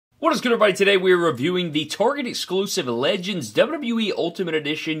What is good, everybody? Today we are reviewing the Target exclusive Legends WWE Ultimate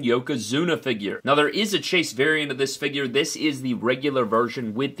Edition Yokozuna figure. Now there is a chase variant of this figure. This is the regular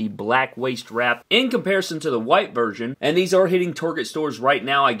version with the black waist wrap in comparison to the white version, and these are hitting Target stores right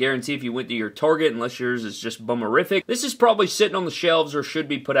now. I guarantee if you went to your Target, unless yours is just bummerific, this is probably sitting on the shelves or should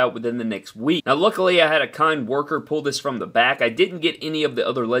be put out within the next week. Now luckily I had a kind worker pull this from the back. I didn't get any of the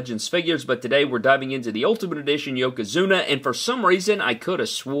other Legends figures, but today we're diving into the Ultimate Edition Yokozuna, and for some reason I could have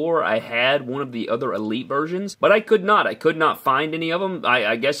swore I had one of the other Elite versions, but I could not. I could not find any of them.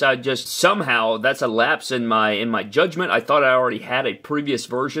 I guess I just somehow, that's a lapse in my judgment. I thought I already had a previous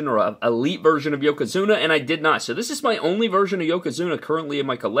version or a Elite version of Yokozuna, and I did not. So this is my only version of Yokozuna currently in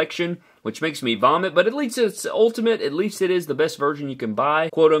my collection, which makes me vomit, but at least it's ultimate. At least it is the best version you can buy,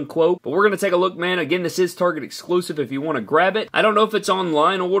 quote unquote. But we're going to take a look, man. Again, this is Target exclusive if you want to grab it. I don't know if it's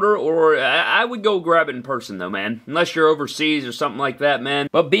online order, or I would go grab it in person though, man. Unless you're overseas or something like that, man.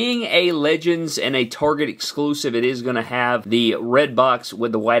 But being a Legends and a Target exclusive, it is going to have the red box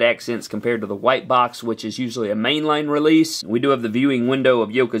with the white accents compared to the white box, which is usually a mainline release. We do have the viewing window of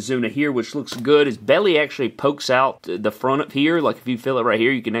Yokozuna here, which looks good. His belly actually pokes out the front of here. Like if you feel it right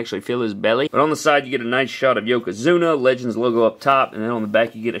here, you can actually feel his belly. But on the side, you get a nice shot of Yokozuna, Legends logo up top, and then on the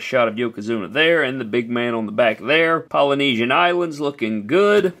back, you get a shot of Yokozuna there, and the big man on the back there. Polynesian Islands looking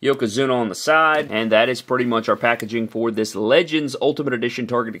good. Yokozuna on the side, and that is pretty much our packaging for this Legends Ultimate Edition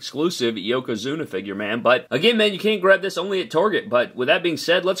Target exclusive Yokozuna figure, man. But again, man, you can't grab this only at Target. But with that being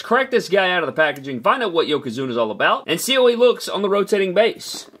said, let's crack this guy out of the packaging, find out what Yokozuna is all about, and see how he looks on the rotating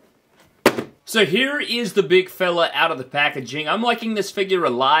base. So here is the big fella out of the packaging. I'm liking this figure a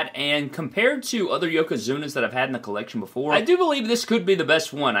lot, and compared to other Yokozunas that I've had in the collection before, I do believe this could be the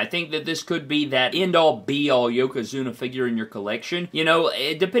best one. I think that this could be that end-all, be-all Yokozuna figure in your collection. You know,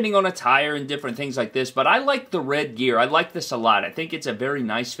 depending on attire and different things like this, but I like the red gear. I like this a lot. I think it's a very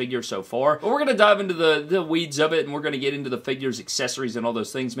nice figure so far. But we're going to dive into the weeds of it, and we're going to get into the figure's accessories and all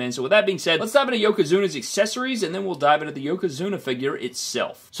those things, man. So with that being said, let's dive into Yokozuna's accessories, and then we'll dive into the Yokozuna figure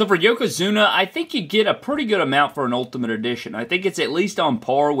itself. So for Yokozuna, I think you get a pretty good amount for an Ultimate Edition. I think it's at least on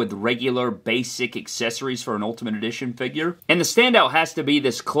par with regular basic accessories for an Ultimate Edition figure. And the standout has to be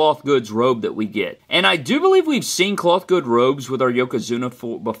this cloth goods robe that we get. And I do believe we've seen cloth good robes with our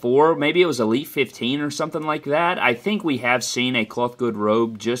Yokozuna before. Maybe it was Elite 15 or something like that. I think we have seen a cloth good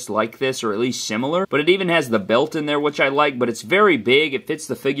robe just like this, or at least similar. But it even has the belt in there, which I like, but it's very big. It fits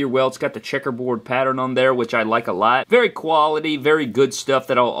the figure well. It's got the checkerboard pattern on there, which I like a lot. Very quality, very good stuff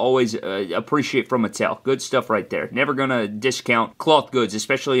that I'll always appreciate from Mattel. Good stuff right there. Never gonna discount cloth goods,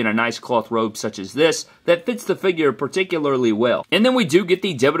 especially in a nice cloth robe such as this, that fits the figure particularly well. And then we do get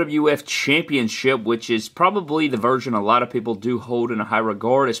the WWF Championship, which is probably the version a lot of people do hold in a high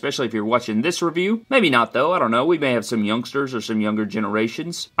regard, especially if you're watching this review. Maybe not though, I don't know. We may have some youngsters or some younger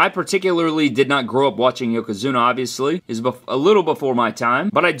generations. I particularly did not grow up watching Yokozuna, obviously. Is a little before my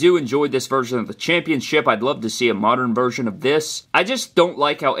time, but I do enjoy this version of the Championship. I'd love to see a modern version of this. I just don't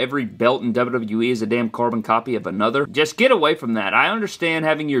like how every belt in WWE is a damn carbon copy of another. Just get away from that. I understand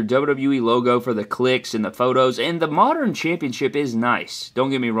having your WWE logo for the clicks and the photos, and the modern championship is nice. Don't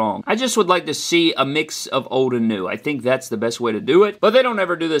get me wrong. I just would like to see a mix of old and new. I think that's the best way to do it, but they don't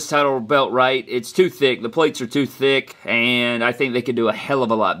ever do this title belt right. It's too thick. The plates are too thick, and I think they could do a hell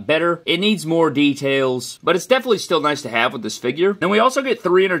of a lot better. It needs more details, but it's definitely still nice to have with this figure. And we also get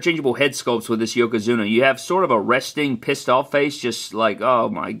 3 interchangeable head sculpts with this Yokozuna. You have sort of a resting, pissed off face, just like, oh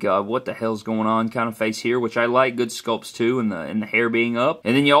my god, what the hell's going on kind of face here, which I like. Good sculpts too, and the hair being up.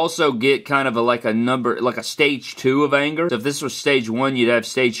 And then you also get kind of like a stage 2 of anger. So if this was stage 1, you'd have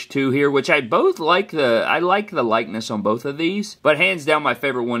stage 2 here, which I like the likeness on both of these. But hands down, my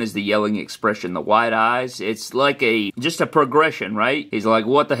favorite one is the yelling expression, the wide eyes. It's like just a progression, right? He's like,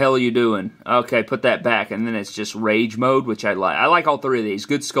 what the hell are you doing? Okay, put that back. And then it's just rage mode, which I like. I like all 3 of these.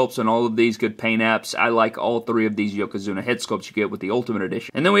 Good sculpts on all of these, good paint apps. I like all 3 of these Yokozuna head sculpts you get with the Ultimate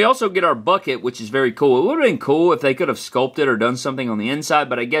Edition. And then we also get our bucket, which is very cool. It would have been cool if they could have sculpted or done something on the inside,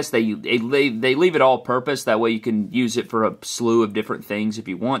 but I guess they leave it all purpose. That way you can use it for a slew of different things if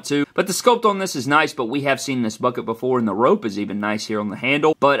you want to. But the sculpt on this is nice, but we have seen this bucket before, and the rope is even nice here on the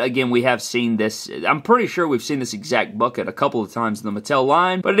handle. But again, we have seen this. I'm pretty sure we've seen this exact bucket a couple of times in the Mattel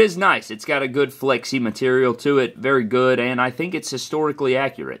line, but it is nice. It's got a good flexy material to it, very good, and I think it's historically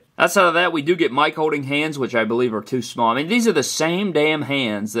accurate. Outside of that, we do get mic holding hands, which I believe are too small. I mean, these are the same damn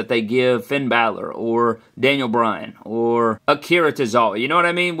hands that they give Finn Balor or Daniel Bryan or Akira Tozawa. You know what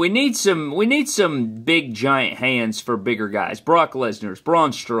I mean? We need some big giant hands for bigger guys. Brock Lesnar's, Braun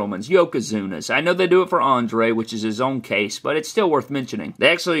Strowman's, Yokozuna's. I know they do it for Andre, which is his own case, but it's still worth mentioning. They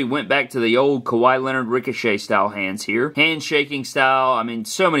actually went back to the old Kawhi Leonard Ricochet style hands here. Handshaking style. I mean,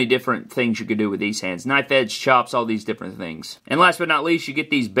 so many different things you could do with these hands. Knife edge, chops, all these different things. And last but not least, you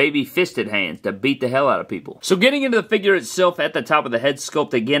get these baby fisted hands to beat the hell out of people. So getting into the figure itself, at the top of the head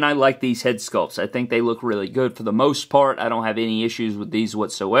sculpt, again, I like these head sculpts. I think they look really good for the most part. I don't have any issues with these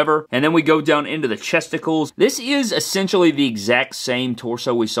whatsoever. And then we go down into the chesticles. This is essentially the exact same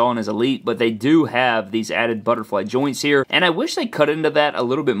torso we saw in his Elite, but they do have these added butterfly joints here. And I wish they cut into that a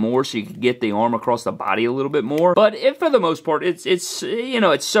little bit more so you could get the arm across the body a little bit more. But if for the most part, it's you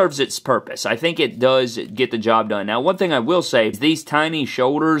know, it serves its purpose. I think it does get the job done. Now, one thing I will say is these tiny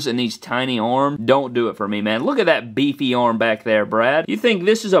shoulders and these tiny arms don't do it for me, man. Look at that beefy arm back there, Brad. You think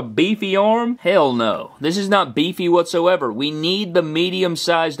this is a beefy arm? Hell no. This is not beefy whatsoever. We need the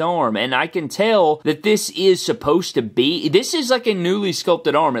medium-sized arm, and I can tell that this is supposed to be, this is like a newly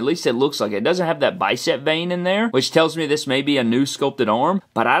sculpted arm. At least it looks like it. It doesn't have that bicep vein in there, which tells me this may be a new sculpted arm,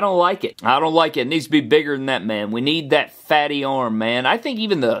 but I don't like it. I don't like it. It needs to be bigger than that, man. We need that fatty arm, man. I think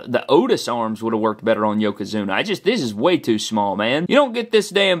even the Otis arms would have worked better on Yokozuna. This is way too small, man. You don't get this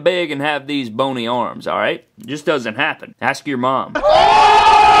damn big and have these bony arms, alright? It just doesn't happen. Ask your mom.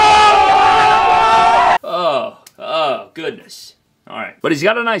 Oh, goodness. Alright. But he's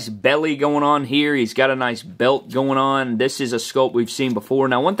got a nice belly going on here. He's got a nice belt going on. This is a sculpt we've seen before.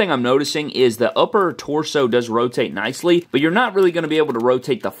 Now, one thing I'm noticing is the upper torso does rotate nicely, but you're not really going to be able to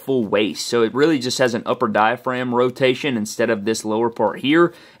rotate the full waist. So it really just has an upper diaphragm rotation instead of this lower part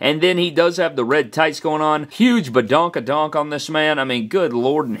here. And then he does have the red tights going on. Huge badonka-donk on this man. I mean, good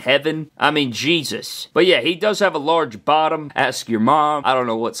Lord in heaven. I mean, Jesus. But yeah, he does have a large bottom. Ask your mom. I don't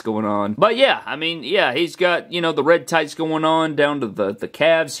know what's going on. But yeah, I mean, yeah, he's got, you know, the red tights going on down to the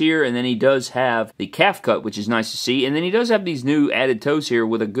calves here, and then he does have the calf cut, which is nice to see, and then he does have these new added toes here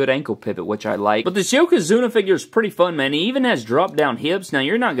with a good ankle pivot, which I like. But this Yokozuna figure is pretty fun, man. He even has drop down hips. Now,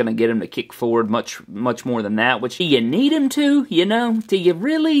 you're not going to get him to kick forward much more than that, which do you need him to, you know? Do you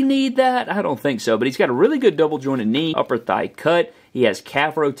really need that? I don't think so, but he's got a really good double jointed knee, upper thigh cut. He has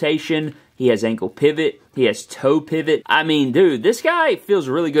calf rotation. He has ankle pivot. He has toe pivot. I mean, dude, this guy feels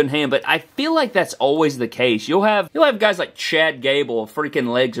really good in hand, but I feel like that's always the case. You'll have guys like Chad Gable, freaking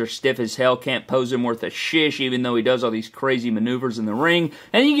legs are stiff as hell, can't pose him worth a shish, even though he does all these crazy maneuvers in the ring.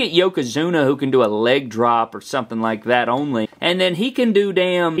 And then you get Yokozuna, who can do a leg drop or something like that only. And then he can do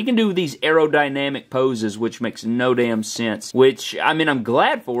these aerodynamic poses, which makes no damn sense. Which, I mean, I'm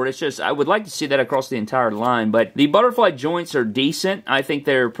glad for it. It's just, I would like to see that across the entire line. But the butterfly joints are decent. I think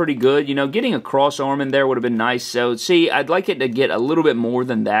they're pretty good. You know, getting a cross arm in there would have been nice. So, see, I'd like it to get a little bit more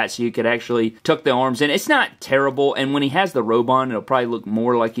than that so you could actually tuck the arms in. It's not terrible, and when he has the robe on, it'll probably look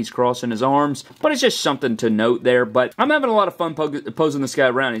more like he's crossing his arms, but it's just something to note there. But I'm having a lot of fun posing this guy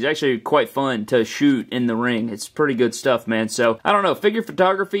around. He's actually quite fun to shoot in the ring. It's pretty good stuff, man. So, I don't know. Figure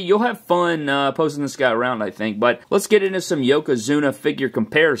photography, you'll have fun posing this guy around, I think. But let's get into some Yokozuna figure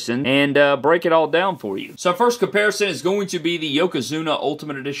comparison and break it all down for you. So, first comparison is going to be the Yokozuna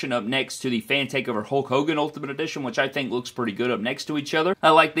Ultimate Edition up next to the Fan Takeover Hulk Hogan Ultimate Edition, which I think looks pretty good up next to each other.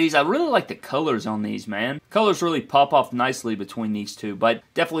 I like these. I really like the colors on these, man. Colors really pop off nicely between these two, but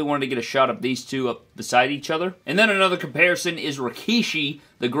definitely wanted to get a shot of these two up beside each other. And then another comparison is Rikishi,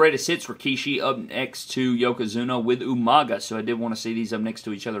 the Greatest Hits Rikishi, up next to Yokozuna with Umaga. So I did want to see these up next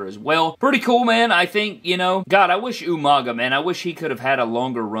to each other as well. Pretty cool, man. I think, you know, God, I wish Umaga, man. I wish he could have had a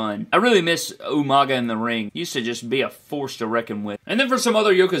longer run. I really miss Umaga in the ring. He used to just be a force to reckon with. And then for some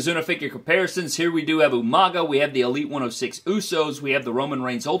other Yokozuna figure comparisons, here we do have Umaga. We have the Elite 106 Usos. We have the Roman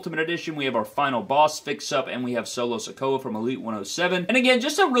Reigns Ultimate Edition. We have our Final Boss fix-up, and we have Solo Sikoa from Elite 107. And again,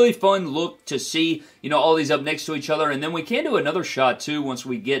 just a really fun look to see, you know, all these up next to each other. And then we can do another shot, too, once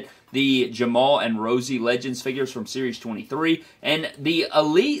we get the Jamal and Rosie Legends figures from Series 23. And the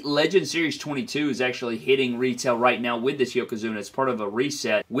Elite Legend Series 22 is actually hitting retail right now with this Yokozuna. It's part of a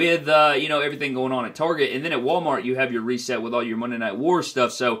reset with, you know, everything going on at Target. And then at Walmart, you have your reset with all your Monday Night War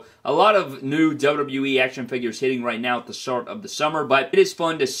stuff. So a lot of new WWE action figures hitting right now at the start of the summer. But it is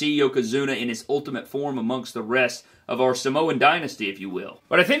fun to see Yokozuna in his ultimate form amongst the rest of our Samoan dynasty, if you will.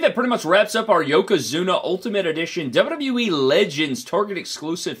 But I think that pretty much wraps up our Yokozuna Ultimate Edition WWE Legends Target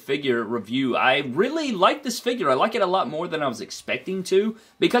exclusive figure review. I really like this figure. I like it a lot more than I was expecting to,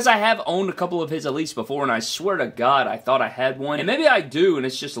 because I have owned a couple of his Elites before, and I swear to God, I thought I had one. And maybe I do, and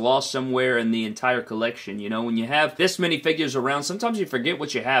it's just lost somewhere in the entire collection. You know, when you have this many figures around, sometimes you forget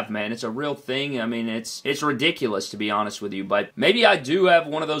what you have, man. It's a real thing. I mean, it's ridiculous, to be honest with you, but maybe I do have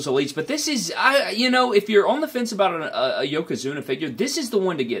one of those Elites. But this is, you know, if you're on the fence about a Yokozuna figure, this is the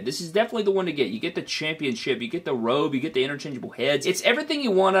one to get. This is definitely the one to get. You get the championship, you get the robe, you get the interchangeable heads. It's everything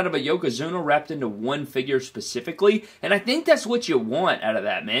you want out of a Yokozuna wrapped into one figure specifically, and I think that's what you want out of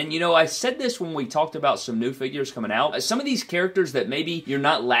that, man. You know, I said this when we talked about some new figures coming out. Some of these characters that maybe you're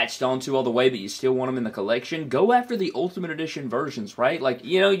not latched onto all the way, but you still want them in the collection, go after the Ultimate Edition versions, right? Like,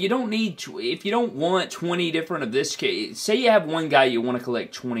 you know, you don't need, if you don't want 20 different of this, say you have one guy you want to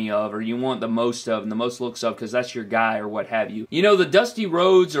collect 20 of, or you want the most of and the most looks of because that's your guy or what have you. You know, the Dusty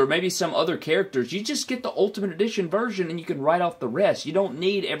Rhodes or maybe some other characters, you just get the Ultimate Edition version and you can write off the rest. You don't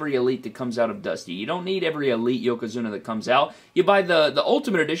need every Elite that comes out of Dusty. You don't need every Elite Yokozuna that comes out. You buy the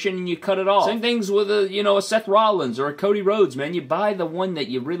Ultimate Edition and you cut it off. Same things with a Seth Rollins or a Cody Rhodes, man. You buy the one that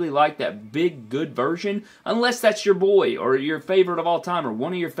you really like, that big, good version, unless that's your boy or your favorite of all time or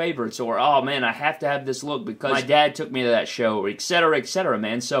one of your favorites, or, oh man, I have to have this look because my dad took me to that show, or etc.,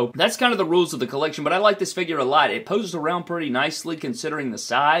 man. So that's kind of the rules of the collection, but I like this figure a lot. It poses around pretty nicely considering the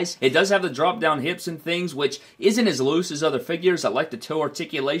size. It does have the drop-down hips and things, which isn't as loose as other figures. I like the toe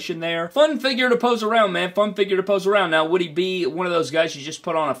articulation there. Fun figure to pose around, man. Fun figure to pose around. Now, would he be one of those guys you just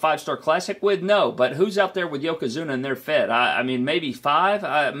put on a 5-star classic with? No, but who's out there with Yokozuna and they're fed? I mean, maybe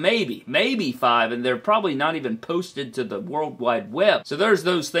 5? Maybe 5, and they're probably not even posted to the World Wide Web. So there's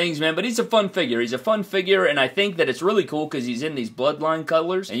those things, man, but he's a fun figure. He's a fun figure, and I think that it's really cool because he's in these bloodline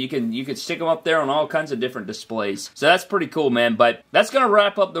colors, and you can stick him up there on all kinds of different displays. So that's pretty cool, man, but that's going to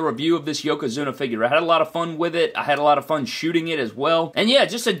wrap up the review of this Yokozuna figure. I had a lot of fun with it. I had a lot of fun shooting it as well. And yeah,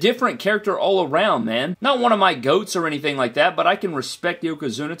 just a different character all around, man. Not one of my goats or anything like that, but I can respect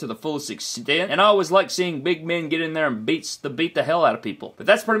Yokozuna to the fullest extent, and I always like seeing big men get in there and beat the hell out of people. But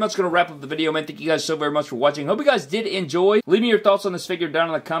that's pretty much going to wrap up the video, man. Thank you guys so very much for watching. Hope you guys did enjoy. Leave me your thoughts on this figure down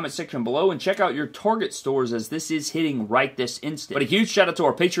in the comment section below, and check out your Target stores as this is hitting right this instant. But a huge shout out to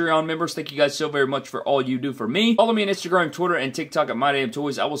our Patreon members. Thank you guys so very much for all you do for me. Follow me on Instagram, Twitter, and TikTok at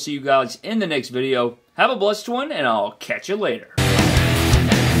MyDamnToys. I will see you guys in the next video. Have a blessed one, and I'll catch you later.